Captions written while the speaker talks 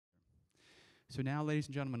So now, ladies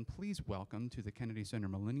and gentlemen, please welcome to the Kennedy Center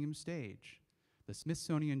Millennium Stage, the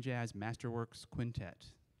Smithsonian Jazz Masterworks Quintet.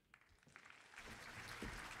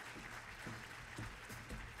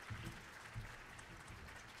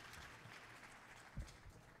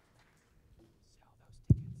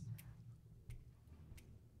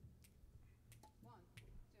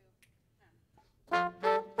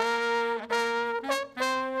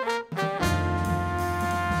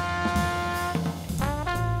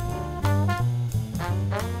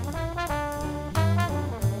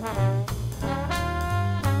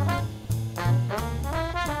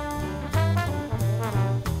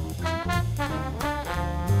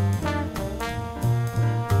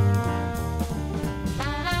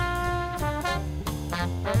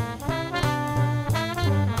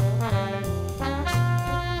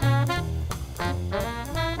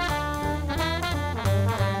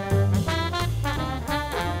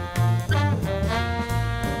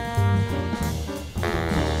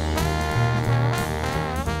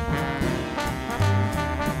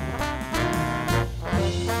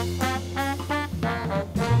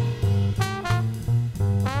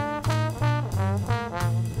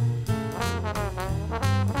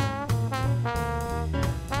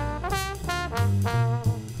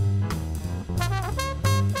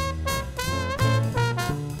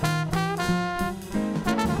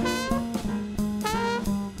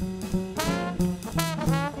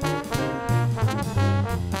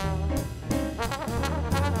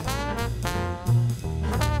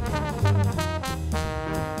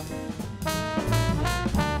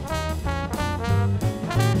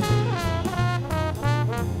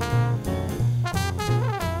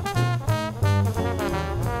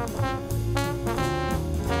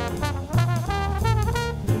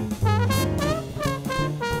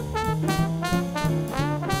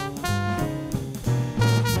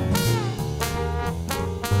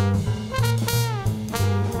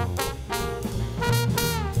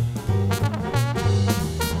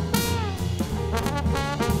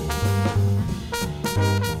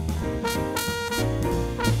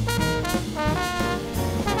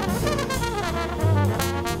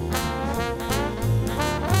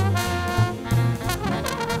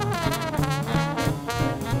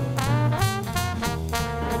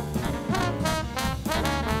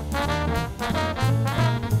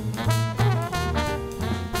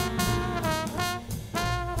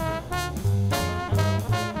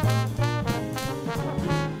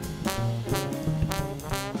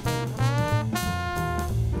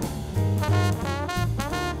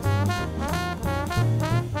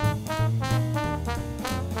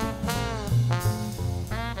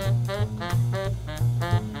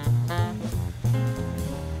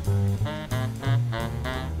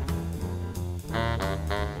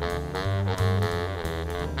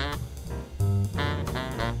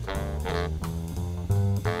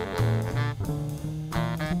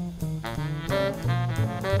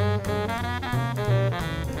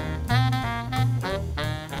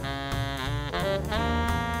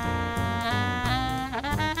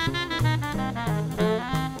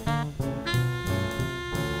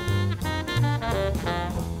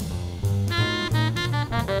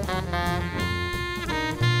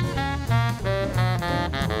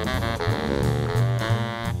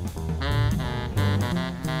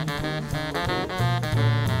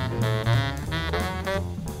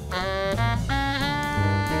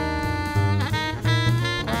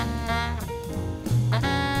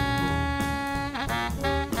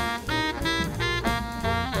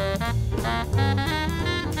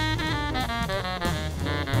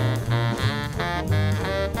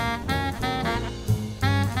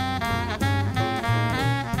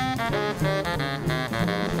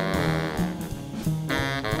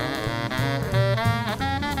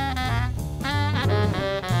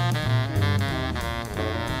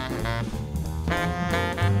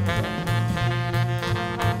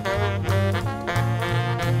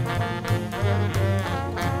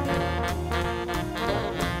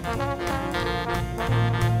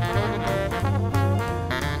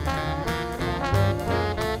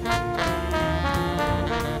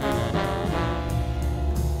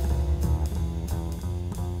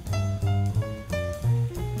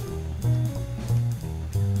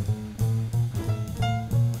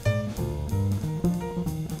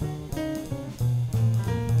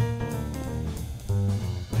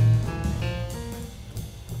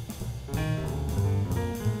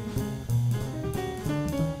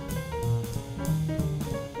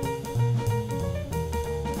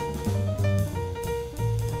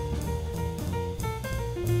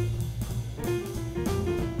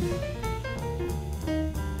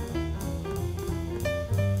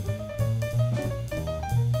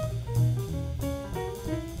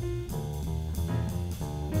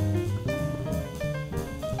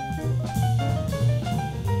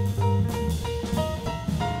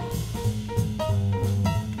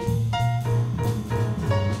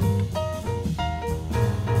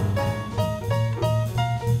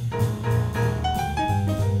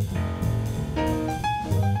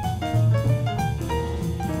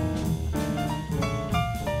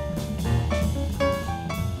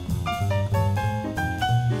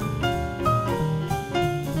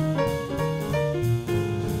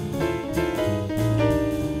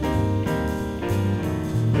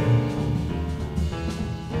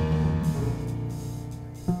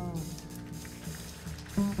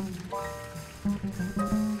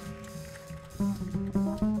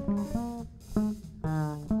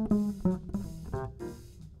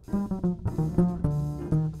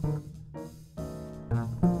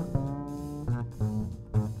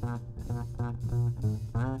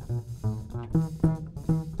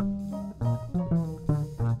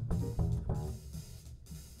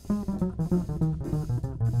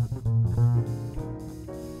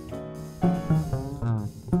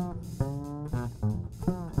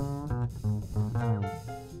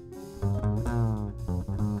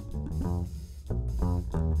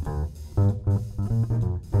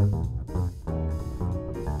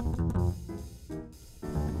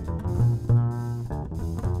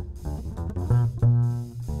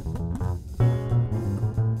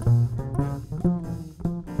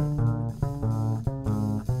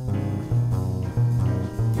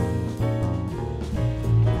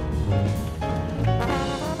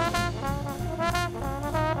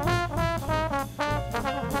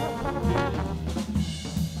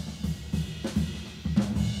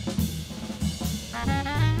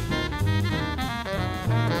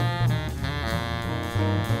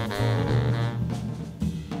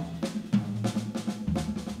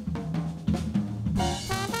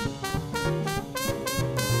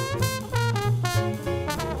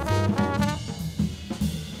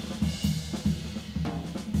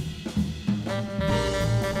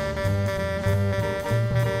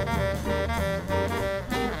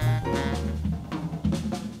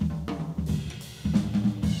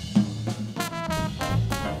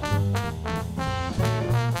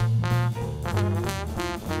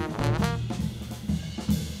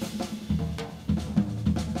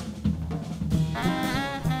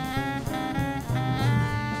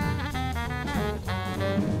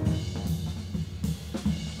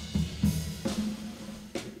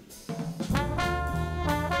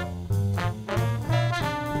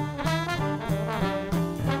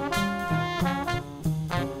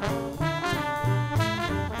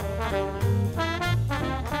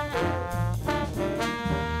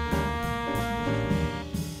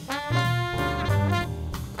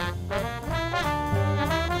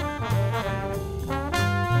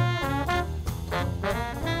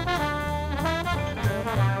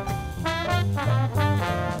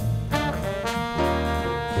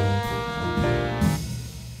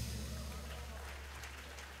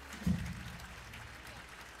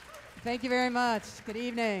 Thank you very much. Good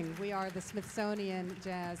evening. We are the Smithsonian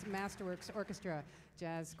Jazz Masterworks Orchestra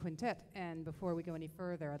Jazz Quintet. And before we go any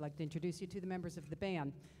further, I'd like to introduce you to the members of the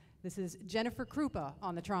band. This is Jennifer Krupa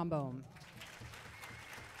on the trombone.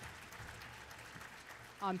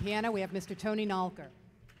 On piano, we have Mr. Tony Nalker.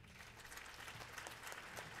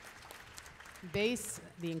 Bass,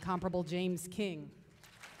 the incomparable James King.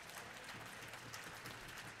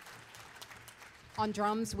 On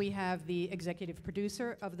drums, we have the executive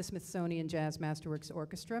producer of the Smithsonian Jazz Masterworks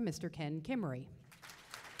Orchestra, Mr. Ken Kimmery.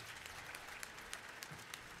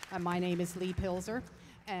 My name is Lee Pilzer,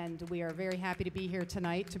 and we are very happy to be here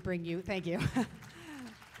tonight to bring you, thank you.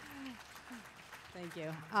 Thank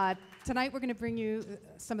you. Tonight we're going to bring you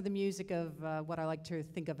some of the music of what I like to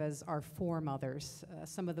think of as our foremothers,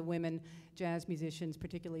 some of the women jazz musicians,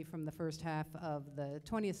 particularly from the first half of the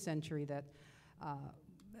 20th century that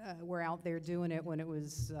were out there doing it when it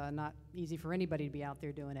was not easy for anybody to be out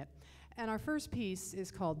there doing it. And our first piece is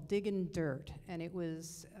called Diggin' Dirt, and it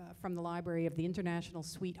was from the library of the International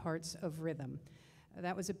Sweethearts of Rhythm.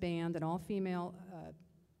 That was a band, an all-female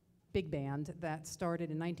big band that started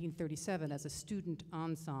in 1937 as a student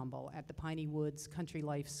ensemble at the Piney Woods Country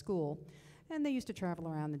Life School. And they used to travel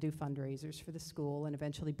around and do fundraisers for the school and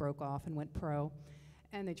eventually broke off and went pro.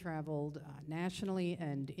 And they traveled nationally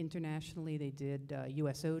and internationally. They did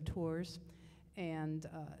USO tours. And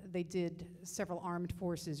they did several armed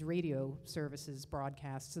forces radio services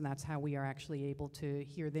broadcasts, and that's how we are actually able to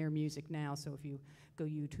hear their music now. So if you go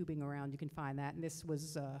YouTubing around, you can find that. And this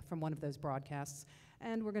was from one of those broadcasts.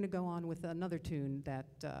 And we're going to go on with another tune that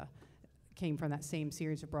came from that same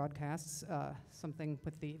series of broadcasts, something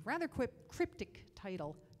with the rather cryptic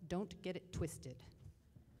title, Don't Get It Twisted.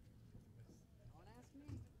 Don't ask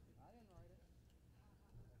me. I didn't write it.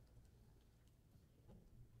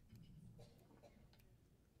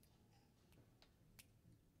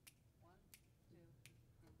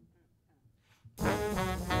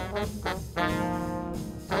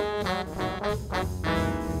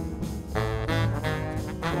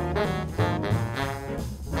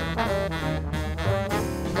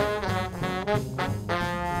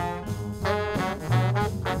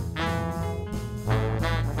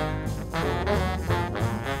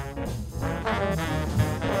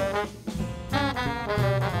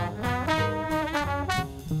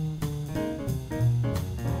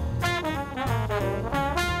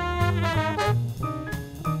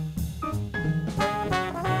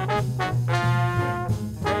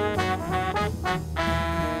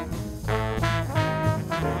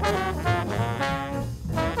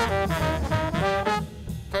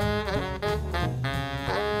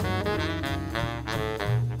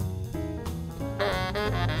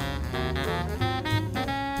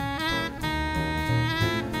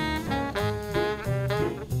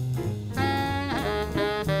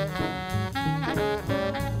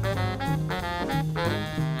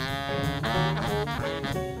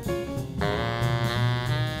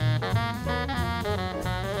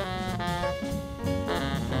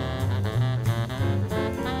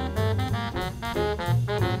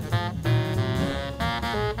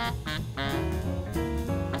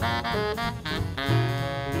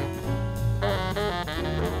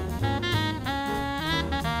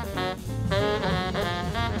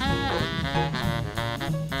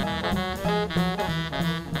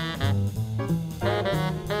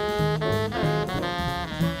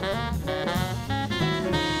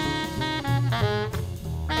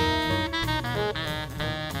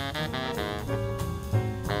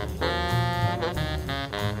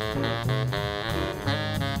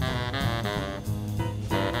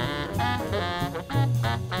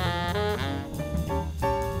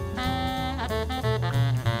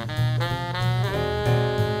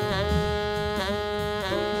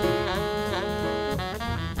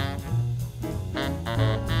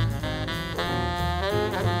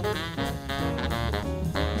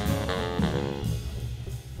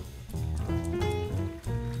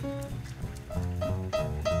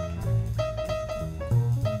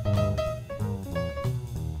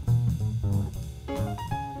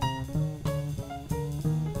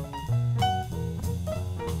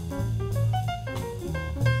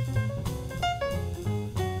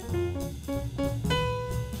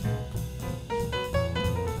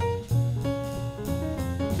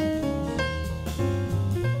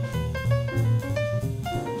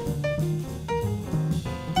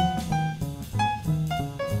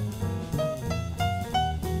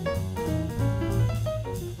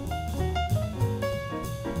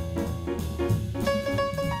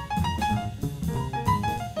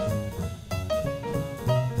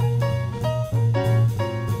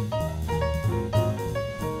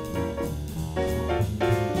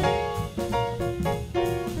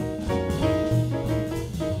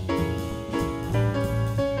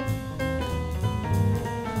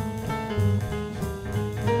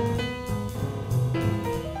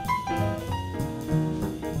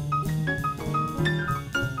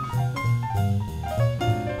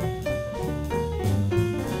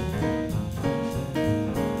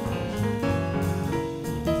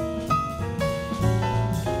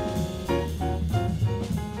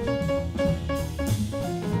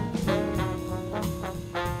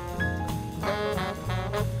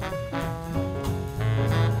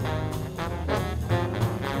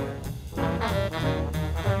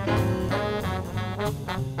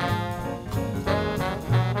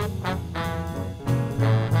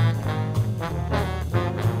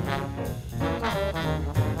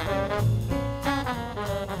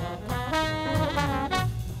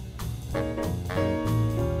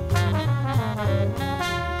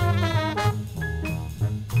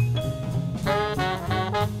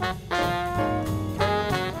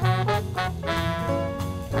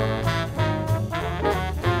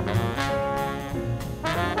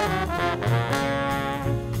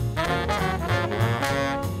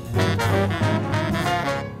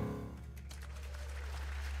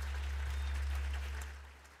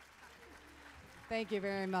 Thank you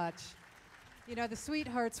very much. You know, the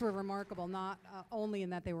Sweethearts were remarkable, not only in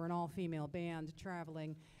that they were an all-female band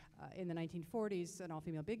traveling in the 1940s, an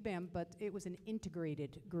all-female big band, but it was an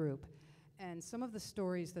integrated group. And some of the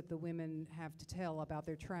stories that the women have to tell about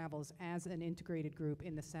their travels as an integrated group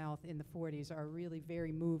in the South in the 40s are really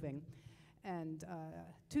very moving. And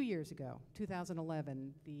 2 years ago,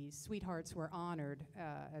 2011, the Sweethearts were honored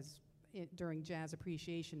during Jazz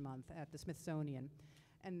Appreciation Month at the Smithsonian.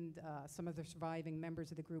 And some of the surviving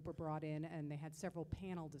members of the group were brought in, and they had several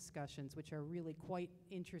panel discussions, which are really quite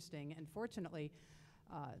interesting. And fortunately,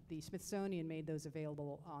 the Smithsonian made those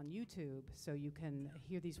available on YouTube, so you can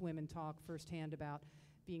hear these women talk firsthand about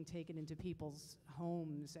being taken into people's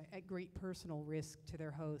homes at great personal risk to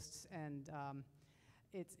their hosts, and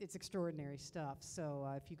it's extraordinary stuff. So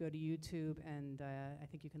if you go to YouTube, and I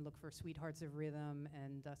think you can look for Sweethearts of Rhythm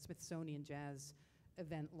and Smithsonian Jazz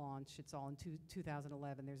event launch. It's all in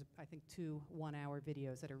 2011. There's, I think, 2 one-hour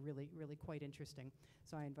videos that are really, really quite interesting.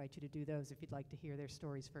 So I invite you to do those if you'd like to hear their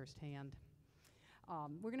stories firsthand.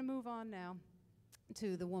 We're going to move on now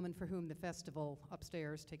to the woman for whom the festival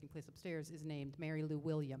upstairs, taking place upstairs, is named, Mary Lou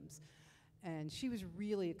Williams. And she was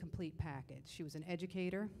really a complete package. She was an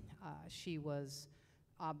educator. She was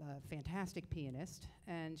a fantastic pianist,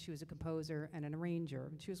 and she was a composer and an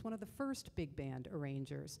arranger. She was one of the first big band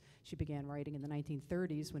arrangers. She began writing in the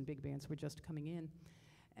 1930s when big bands were just coming in.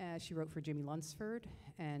 She wrote for Jimmy Lunsford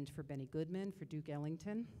and for Benny Goodman, for Duke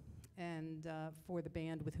Ellington, and for the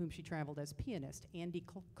band with whom she traveled as pianist, Andy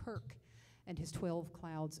Kirk and his 12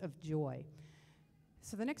 Clouds of Joy.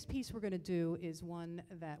 So the next piece we're going to do is one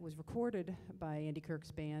that was recorded by Andy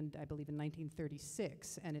Kirk's band, I believe, in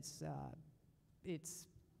 1936, and it's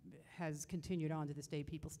has continued on to this day.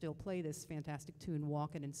 People still play this fantastic tune,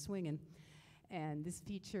 Walkin' and Swingin', and this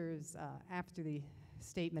features, after the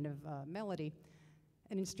statement of melody,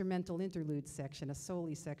 an instrumental interlude section, a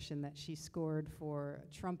soli section that she scored for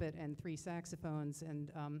trumpet and 3 saxophones,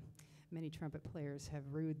 and many trumpet players have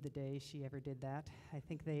rued the day she ever did that. I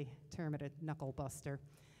think they term it a knuckle buster.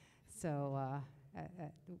 So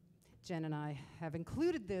Jen and I have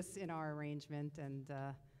included this in our arrangement, and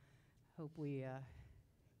hope we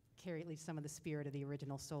carry at least some of the spirit of the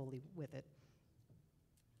original soli with it.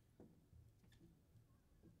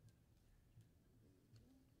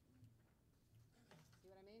 See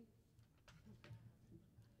what I mean?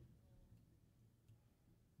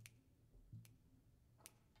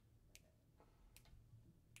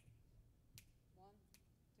 One,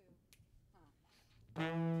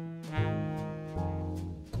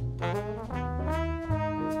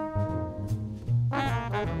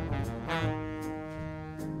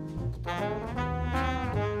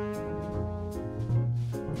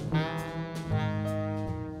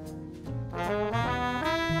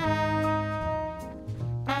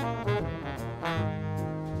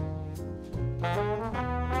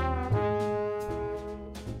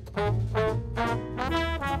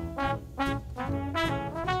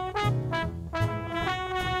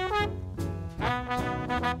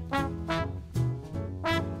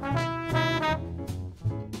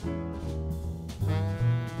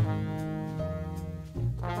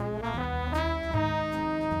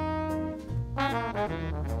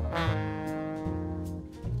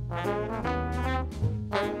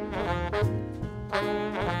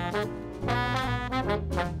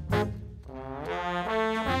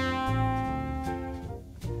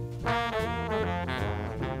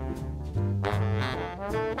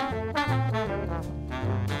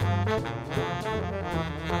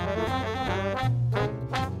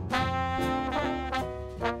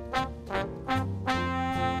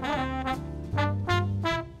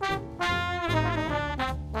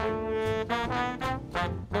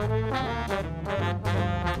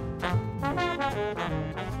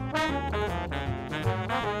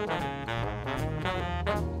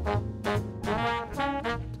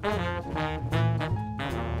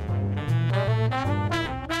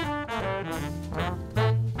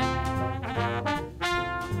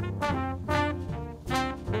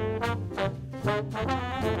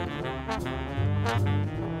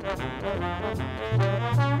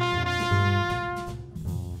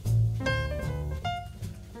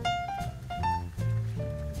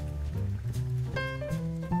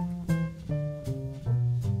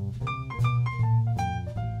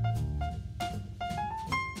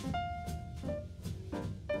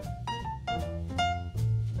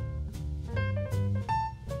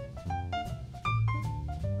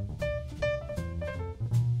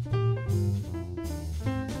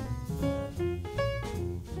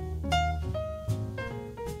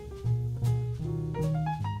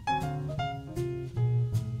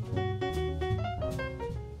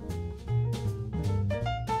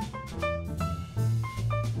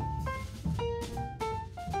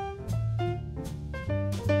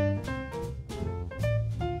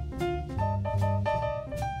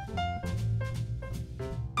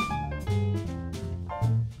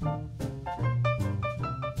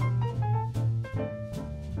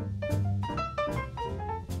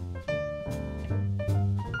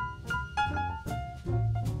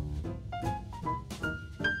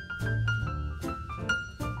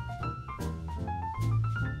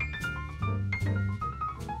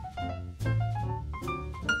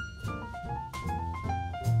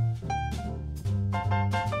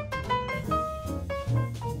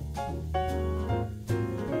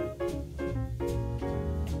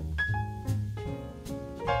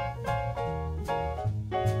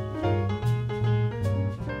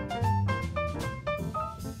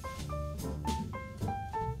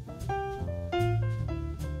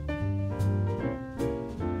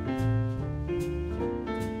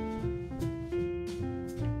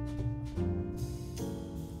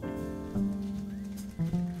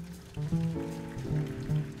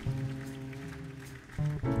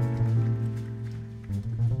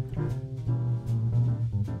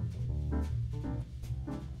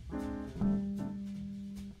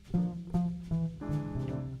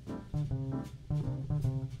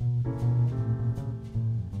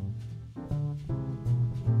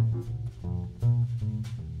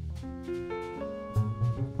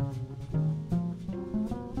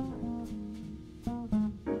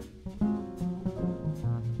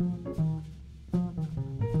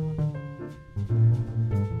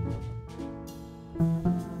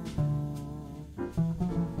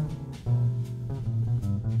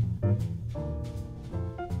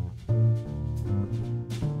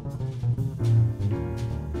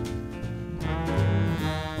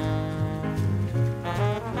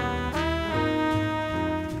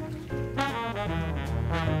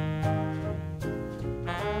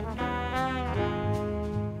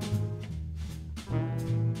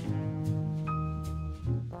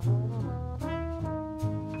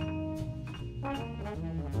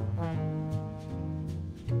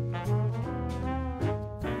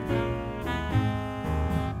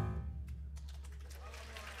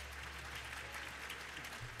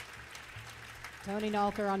 Tony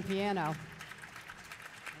Nalter on piano,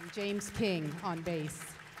 and James King on bass.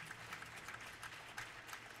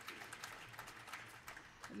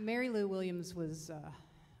 Mary Lou Williams was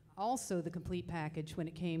also the complete package when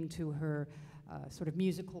it came to her sort of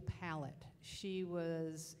musical palette. She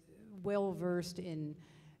was well-versed in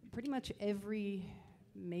pretty much every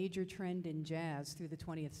major trend in jazz through the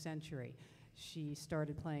 20th century. She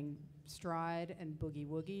started playing stride and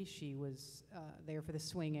boogie-woogie. She was there for the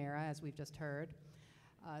swing era, as we've just heard.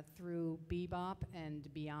 Through bebop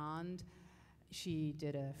and beyond, she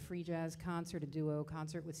did a free jazz concert, a duo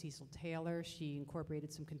concert with Cecil Taylor. She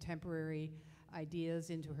incorporated some contemporary ideas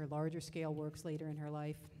into her larger scale works later in her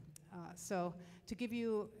life. So to give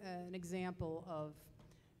you an example of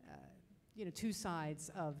two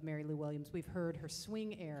sides of Mary Lou Williams, we've heard her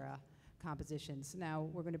swing era compositions. Now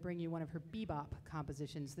we're going to bring you one of her bebop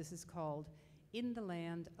compositions. This is called In the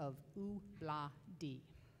Land of Ooh Blah Dee.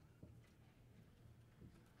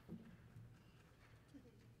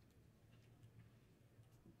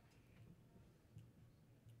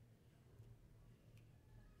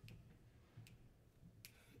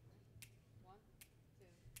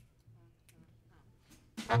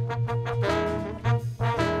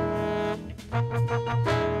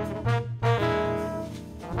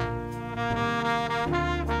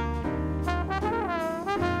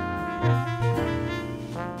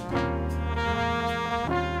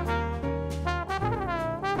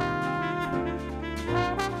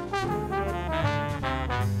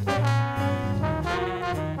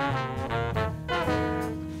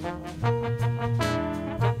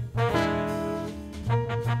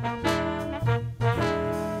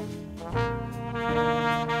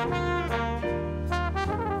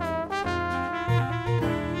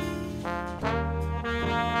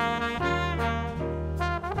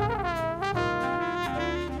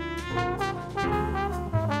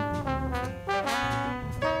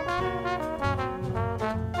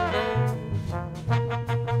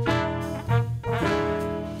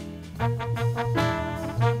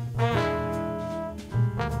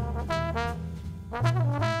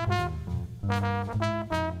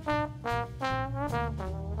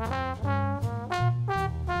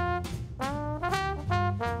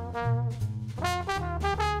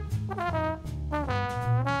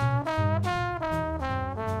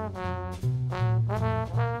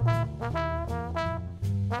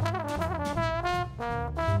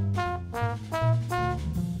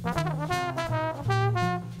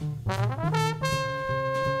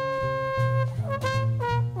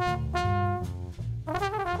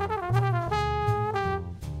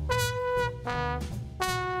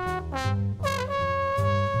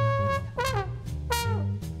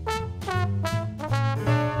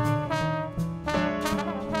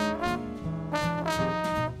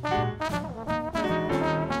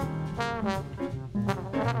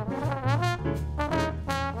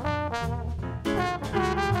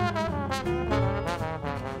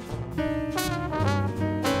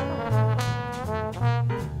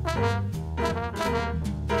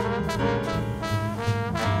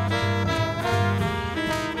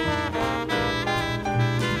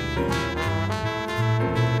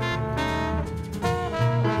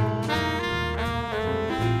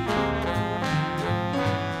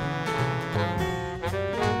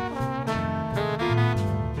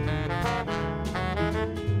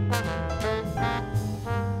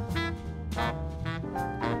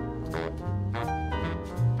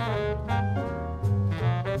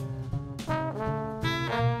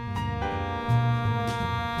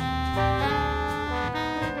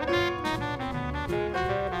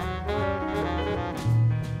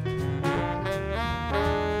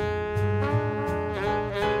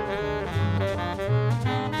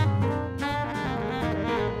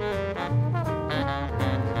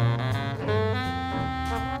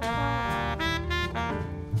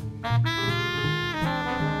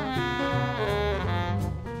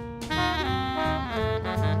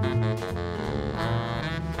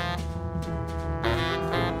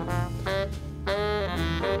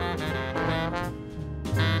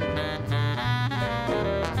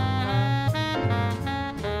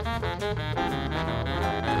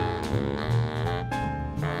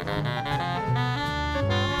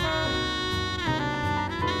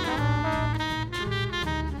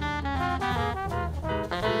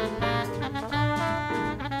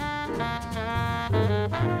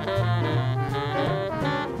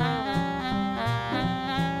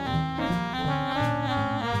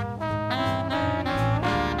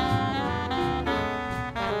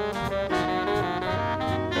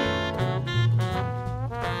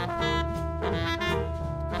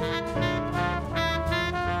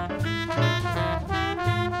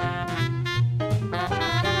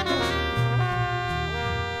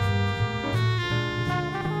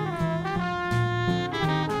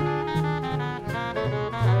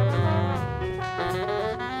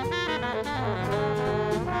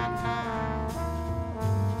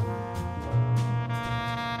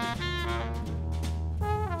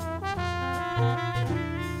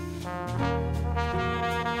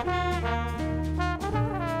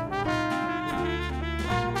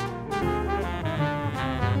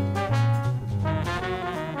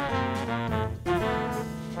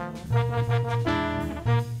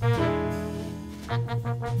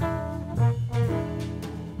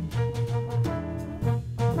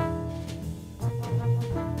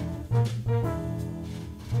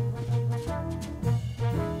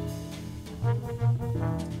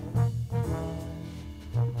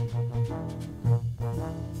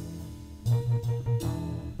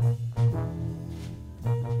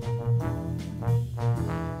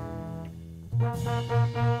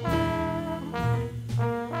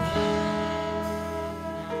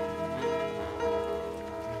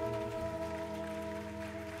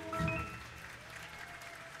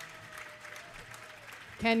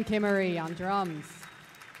 Ken Kimmery on drums.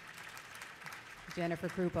 Jennifer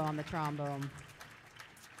Krupa on the trombone.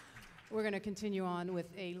 We're going to continue on with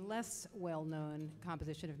a less well-known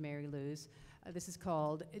composition of Mary Lou's. This is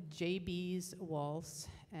called JB's Waltz,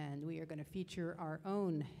 and we are going to feature our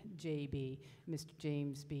own JB, Mr.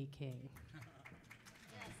 James B. King.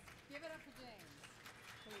 Yes, give it up for James,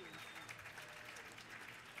 please.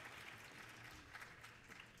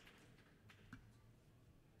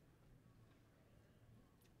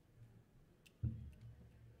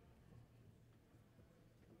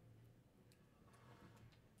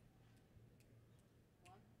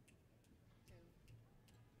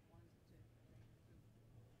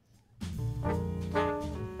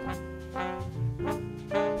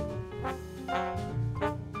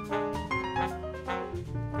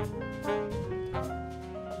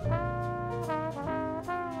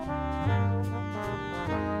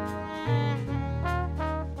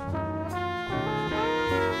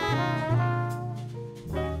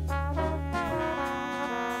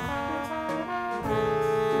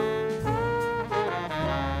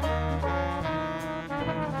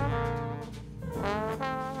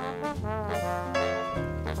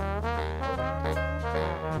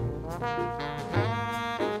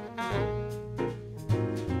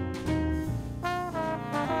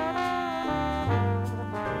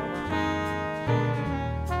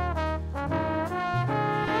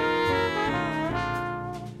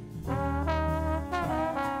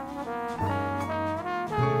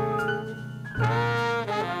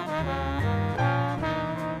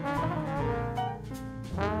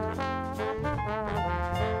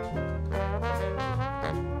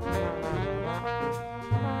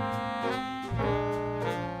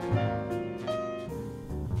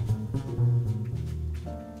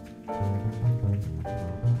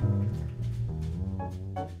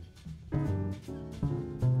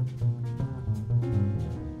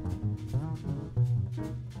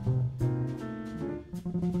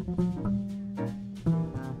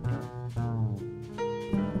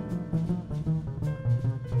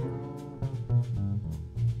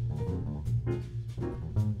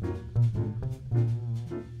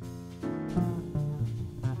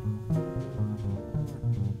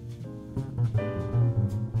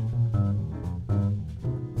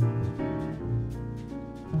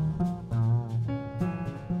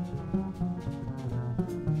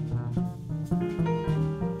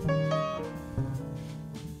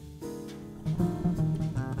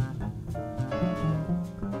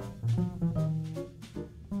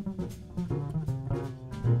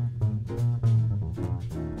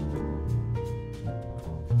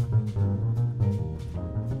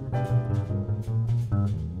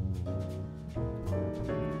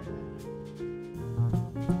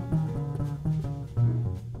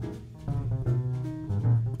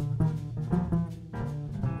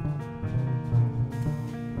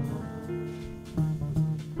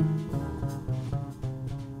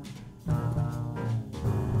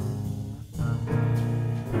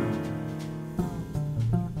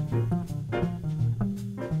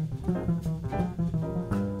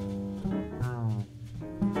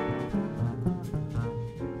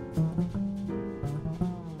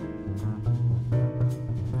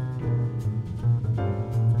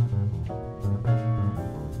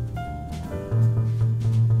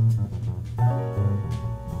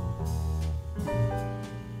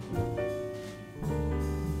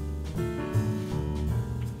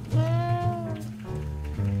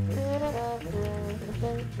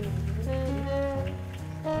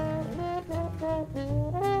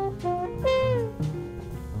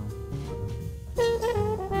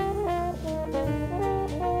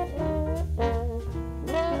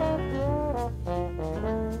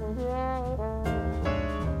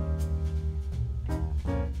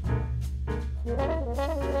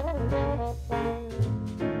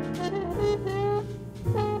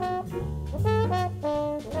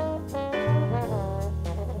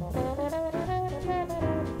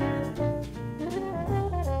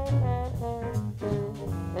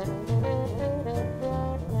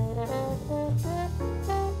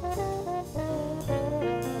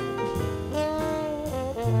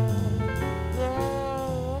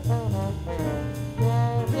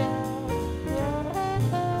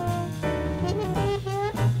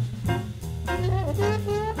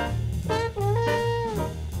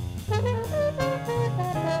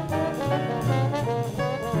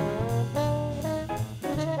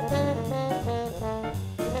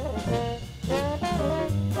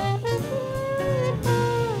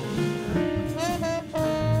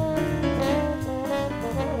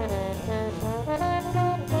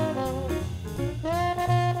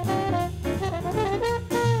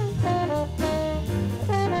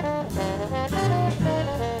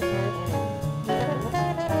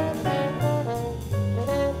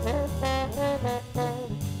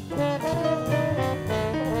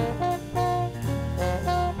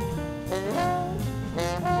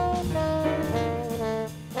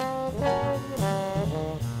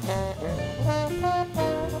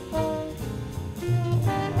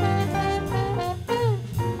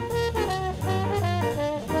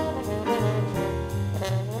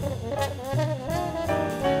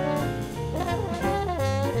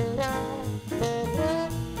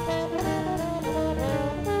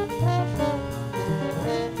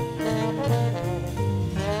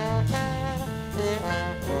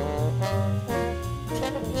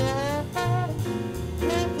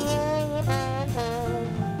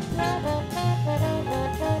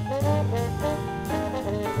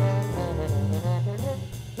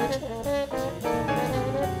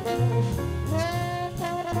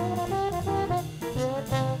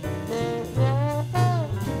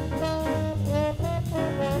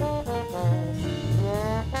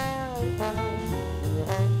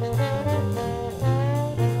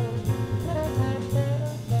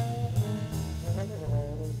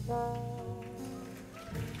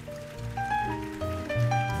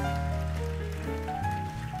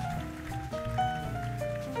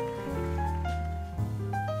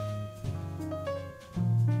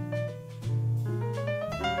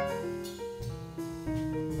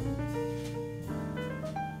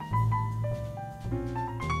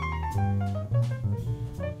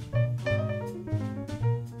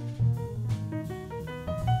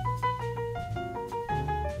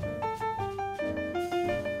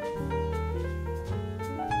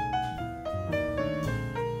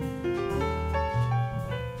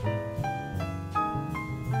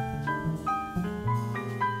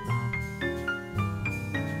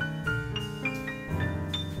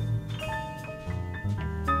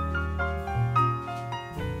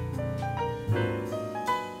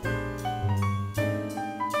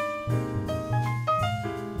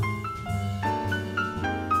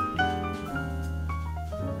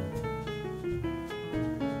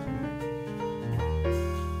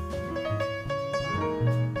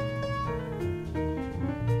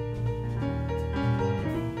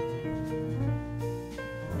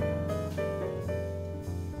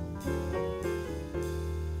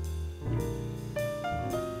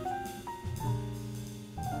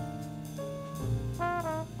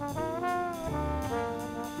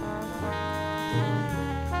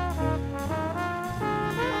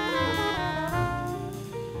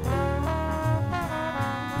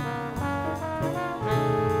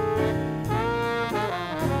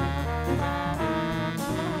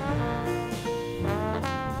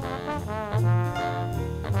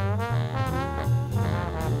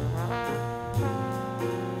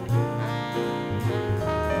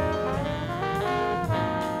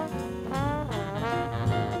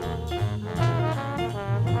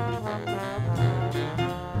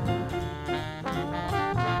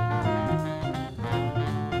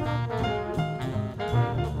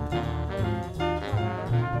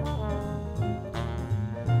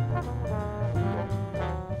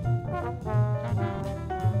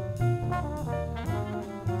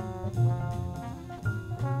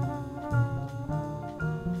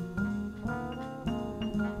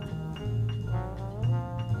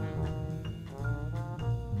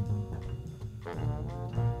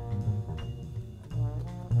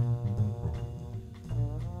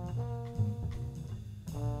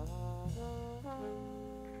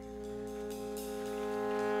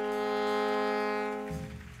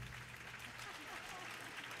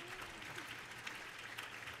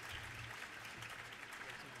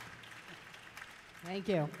 Thank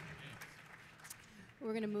you.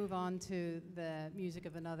 We're going to move on to the music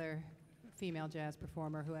of another female jazz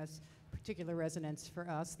performer who has particular resonance for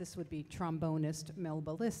us. This would be trombonist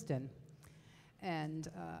Melba Liston. And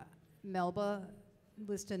Melba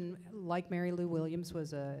Liston, like Mary Lou Williams,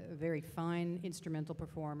 was a very fine instrumental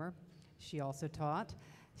performer. She also taught.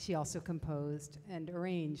 She also composed and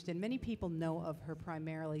arranged. And many people know of her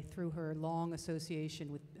primarily through her long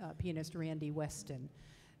association with pianist Randy Weston.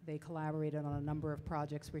 They collaborated on a number of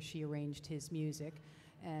projects where she arranged his music.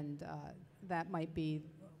 And that might be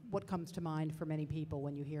what comes to mind for many people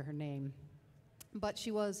when you hear her name. But she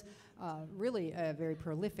was really a very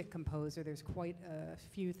prolific composer. There's quite a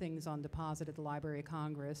few things on deposit at the Library of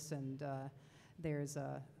Congress, and there's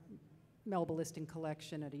a Melba Liston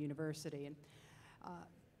collection at a university. And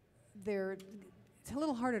it's a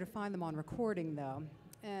little harder to find them on recording, though.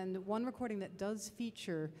 And one recording that does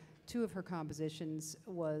feature two of her compositions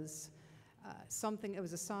was it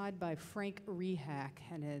was a side by Frank Rehack,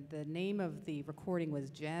 and the name of the recording was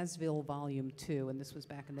Jazzville Volume 2, and this was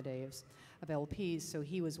back in the days of LPs, so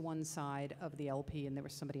he was one side of the LP, and there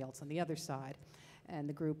was somebody else on the other side. And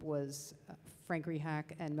the group was Frank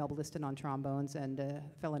Rehack and Melba Liston on trombones, and a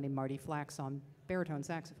fellow named Marty Flax on baritone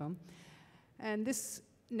saxophone. And this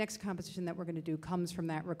next composition that we're going to do comes from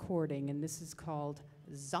that recording, and this is called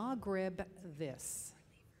Zagreb This.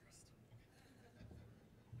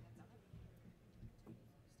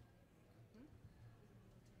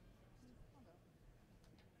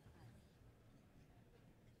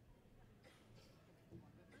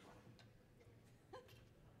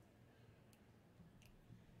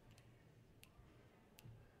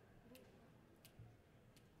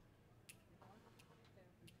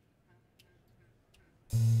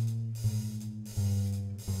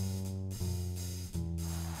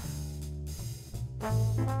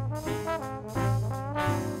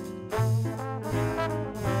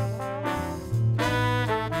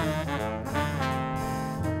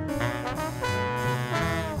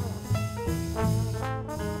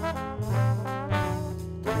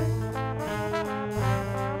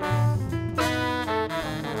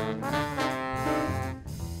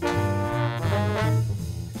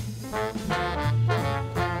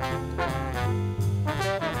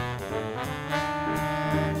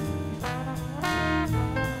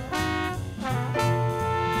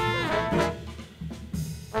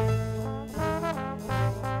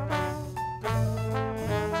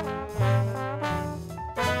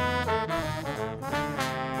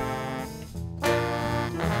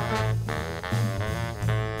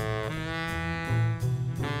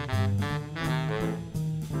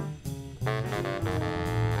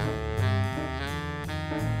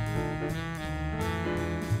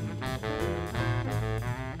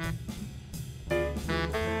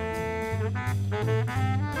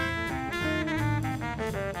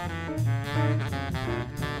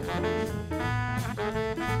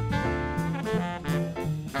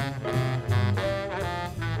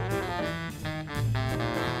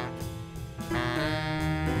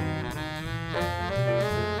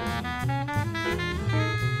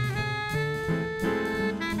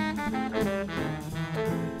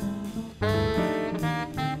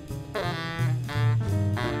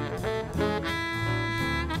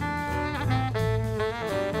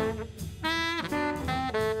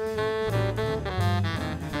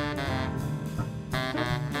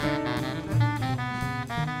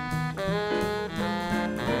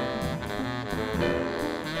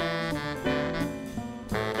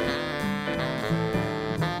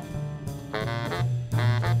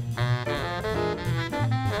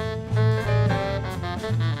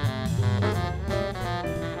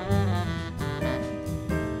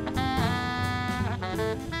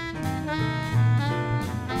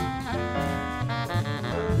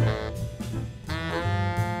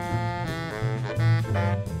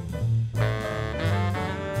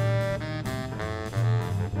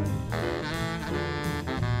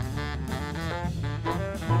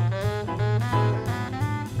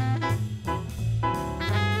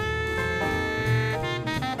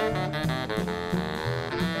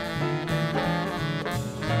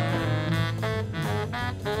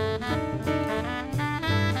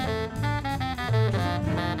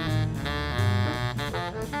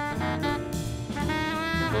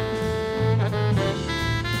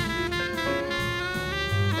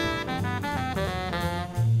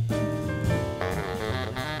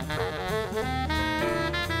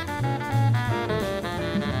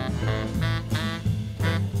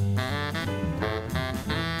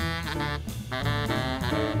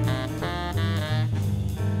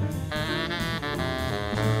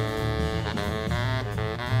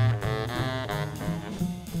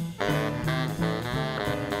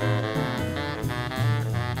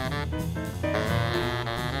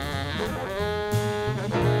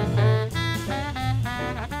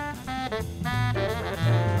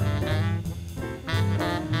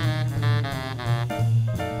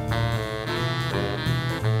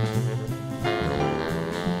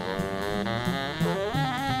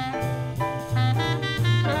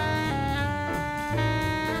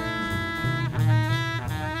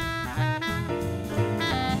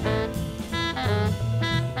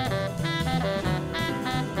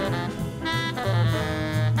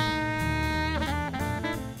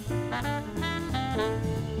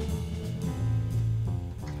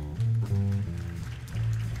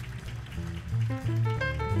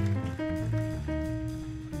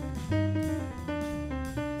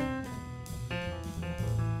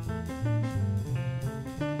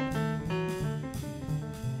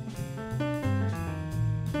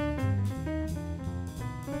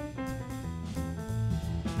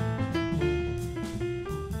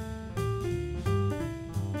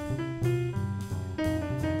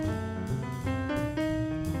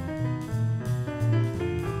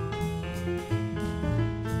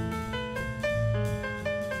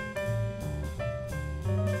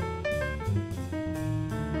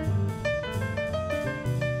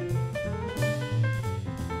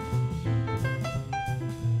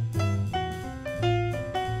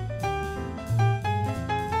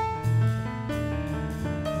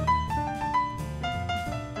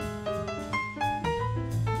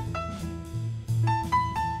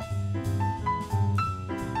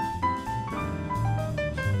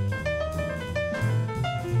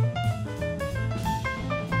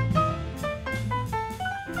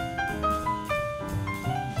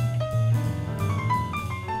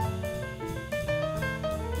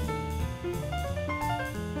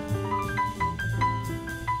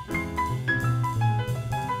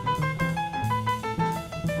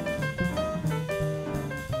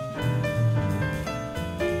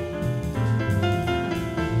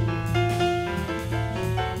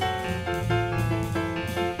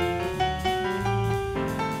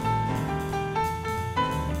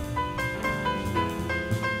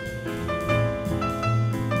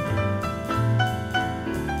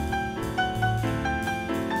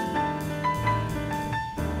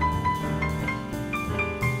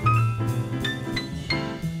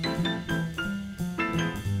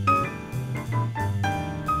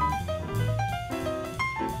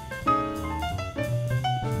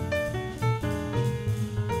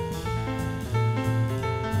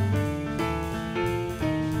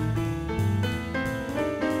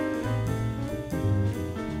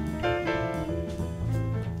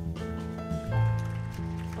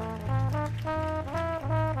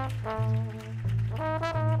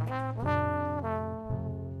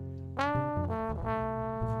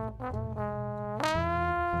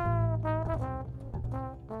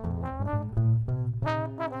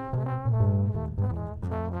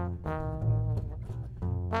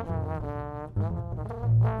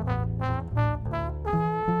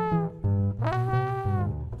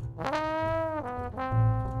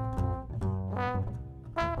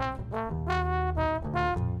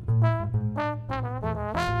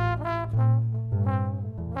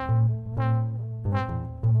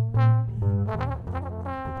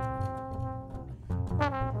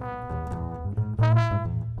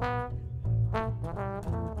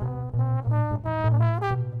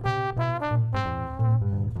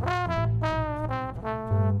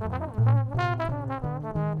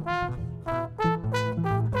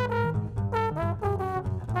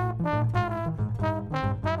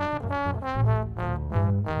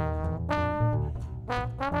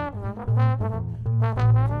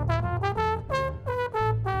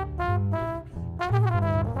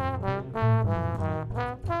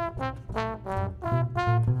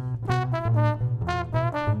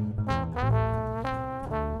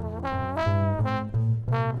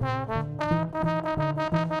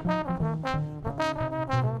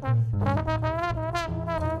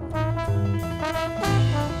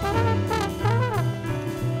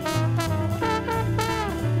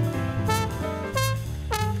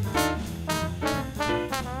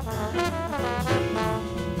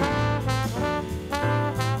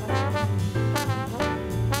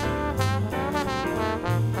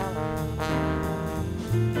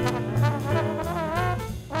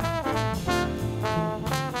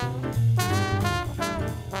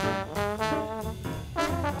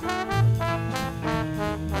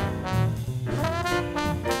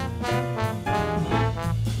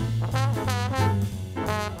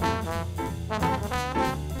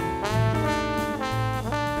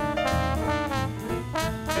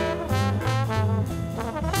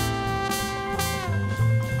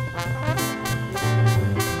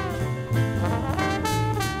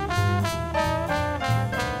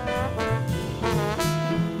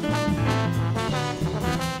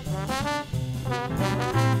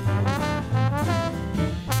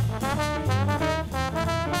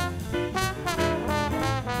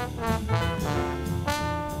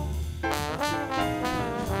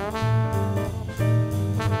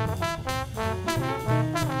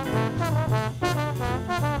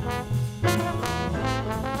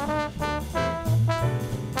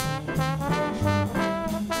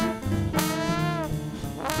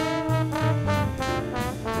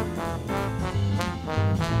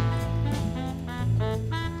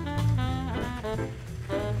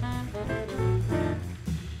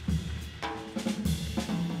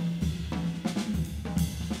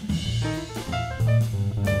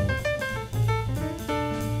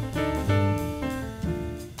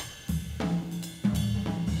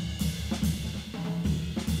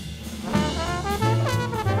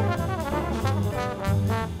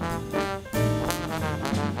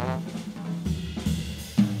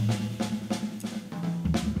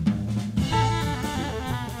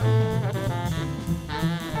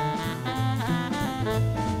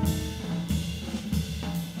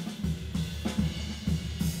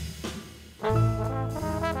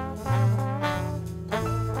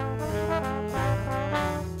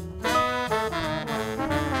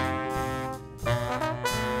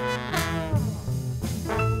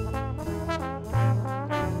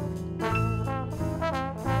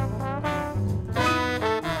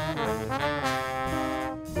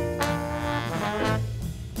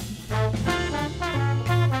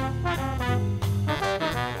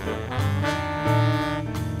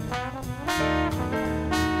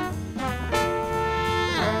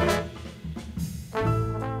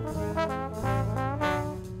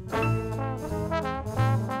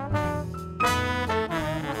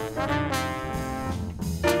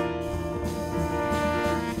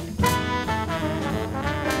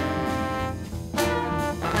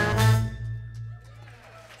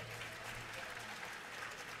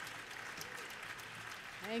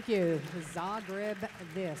 you. Zagreb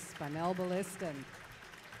This by Melba Liston.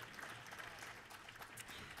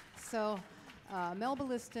 So, Melba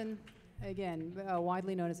Liston, again,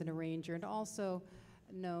 widely known as an arranger and also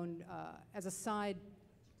known as a side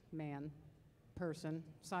trombonist,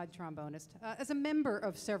 as a member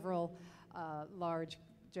of several large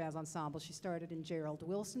jazz ensembles. She started in Gerald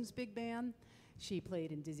Wilson's big band. She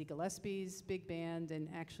played in Dizzy Gillespie's big band and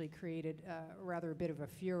actually created rather a bit of a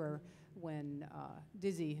furor when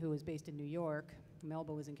Dizzy, who was based in New York,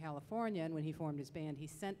 Melba was in California, and when he formed his band, he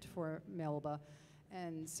sent for Melba,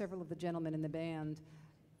 and several of the gentlemen in the band,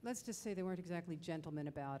 let's just say they weren't exactly gentlemen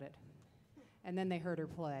about it. And then they heard her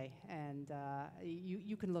play, and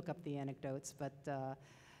you can look up the anecdotes, but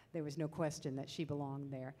there was no question that she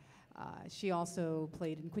belonged there. She also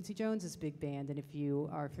played in Quincy Jones's big band, and if you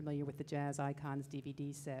are familiar with the Jazz Icons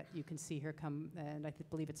DVD set, you can see her come, and I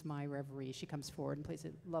believe it's My Reverie. She comes forward and plays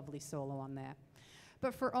a lovely solo on that.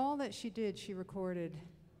 But for all that she did, she recorded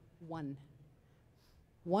one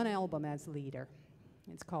album as leader.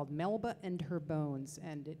 It's called Melba and Her Bones,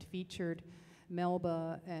 and it featured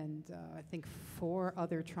Melba and I think 4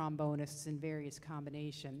 other trombonists in various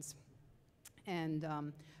combinations. And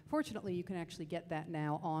fortunately, you can actually get that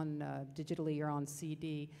now on digitally or on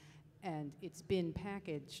CD, and it's been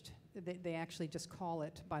packaged. They actually just call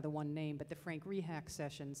it by the one name, but the Frank Rehack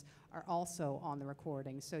sessions are also on the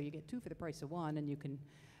recording. So you get 2 for the price of 1, and you can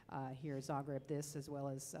hear Zagreb This as well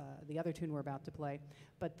as the other tune we're about to play.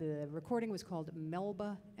 But the recording was called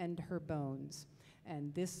Melba and Her Bones.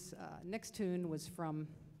 And this next tune was from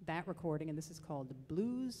that recording, and this is called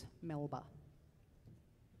Blues Melba.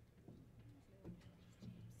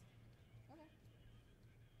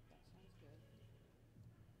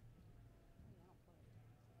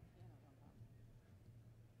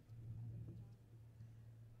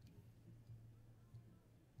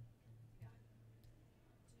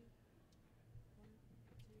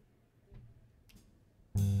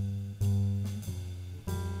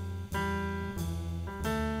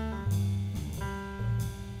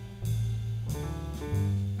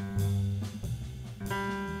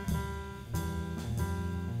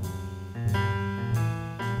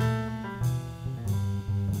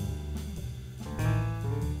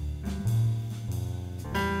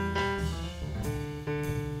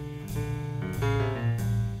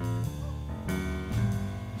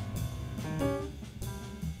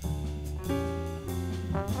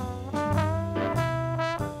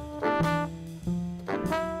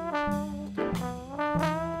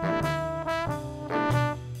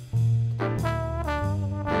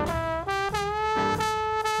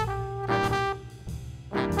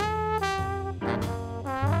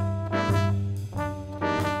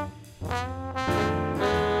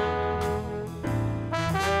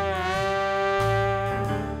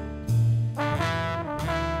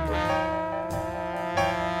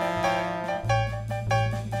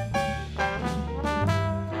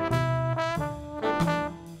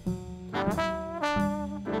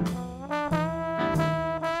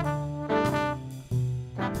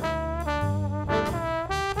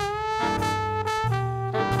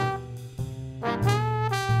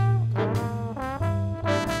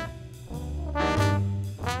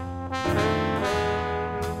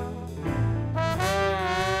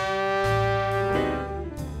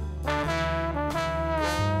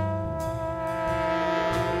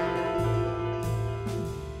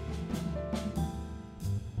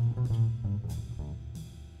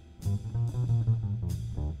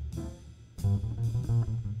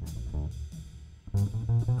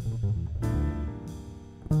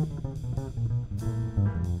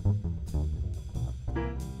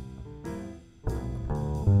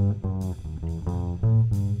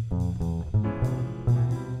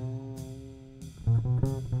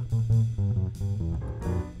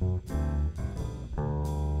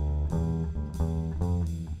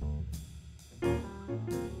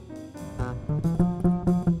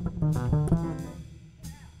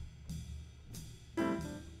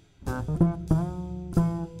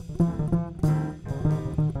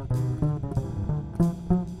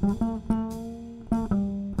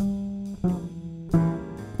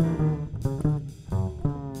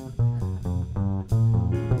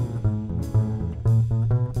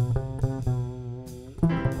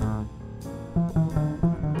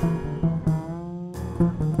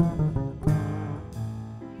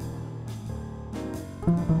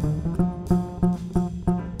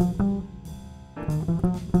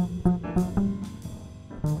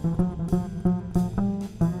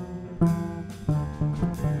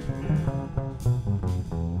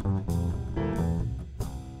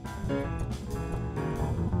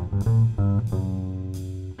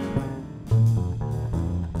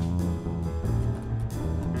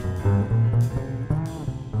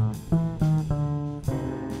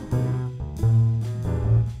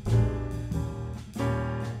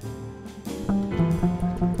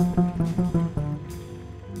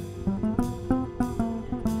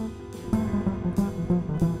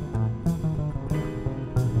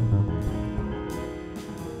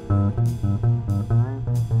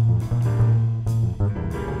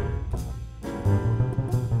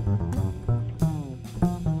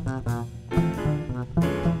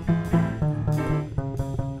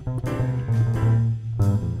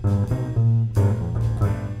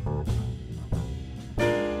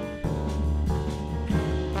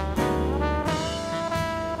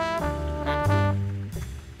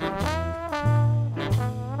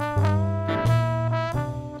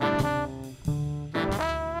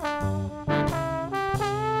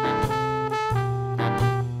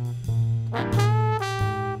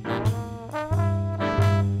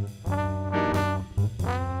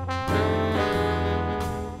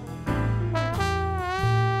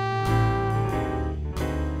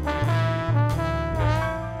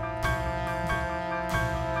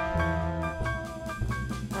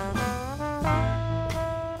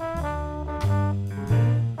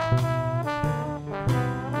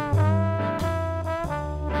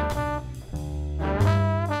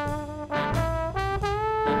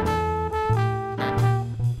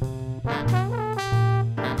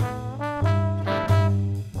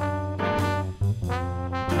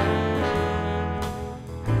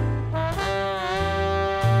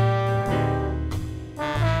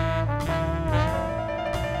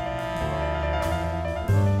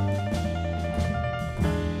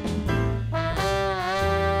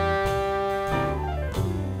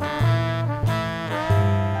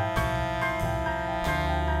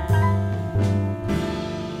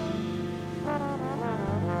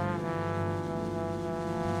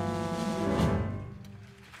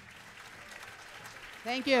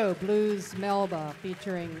 Thank you. Blues Melba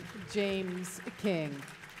featuring James King.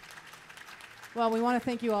 Well, we want to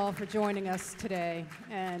thank you all for joining us today,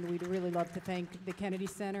 and we'd really love to thank the Kennedy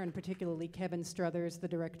Center, and particularly Kevin Struthers, the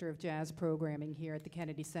Director of Jazz Programming here at the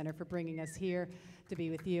Kennedy Center, for bringing us here to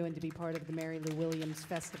be with you and to be part of the Mary Lou Williams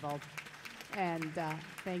Festival. And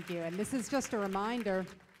thank you. And this is just a reminder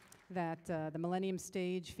that the Millennium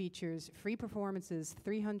Stage features free performances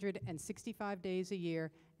 365 days a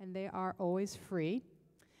year, and they are always free.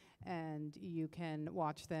 And you can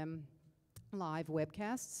watch them live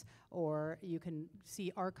webcasts, or you can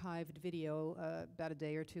see archived video about a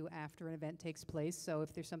day or two after an event takes place. So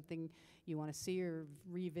if there's something you want to see or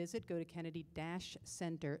revisit, go to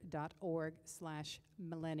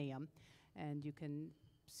kennedy-center.org/millennium, and you can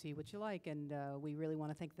see what you like. And we really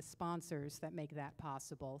want to thank the sponsors that make that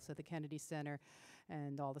possible, so the Kennedy Center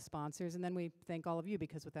and all the sponsors. And then we thank all of you,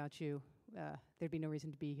 because without you, there'd be no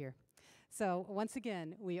reason to be here. So once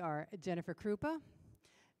again, we are Jennifer Krupa,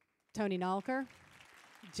 Tony Nalker,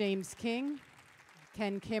 James King,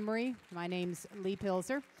 Ken Kimmery. My name's Lee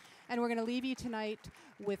Pilzer. And we're going to leave you tonight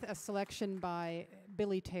with a selection by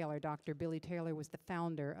Billy Taylor. Dr. Billy Taylor was the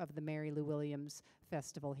founder of the Mary Lou Williams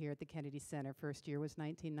Festival here at the Kennedy Center. First year was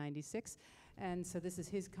 1996. And so this is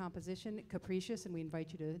his composition, Capricious, and we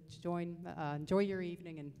invite you to join, enjoy your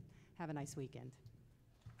evening and have a nice weekend.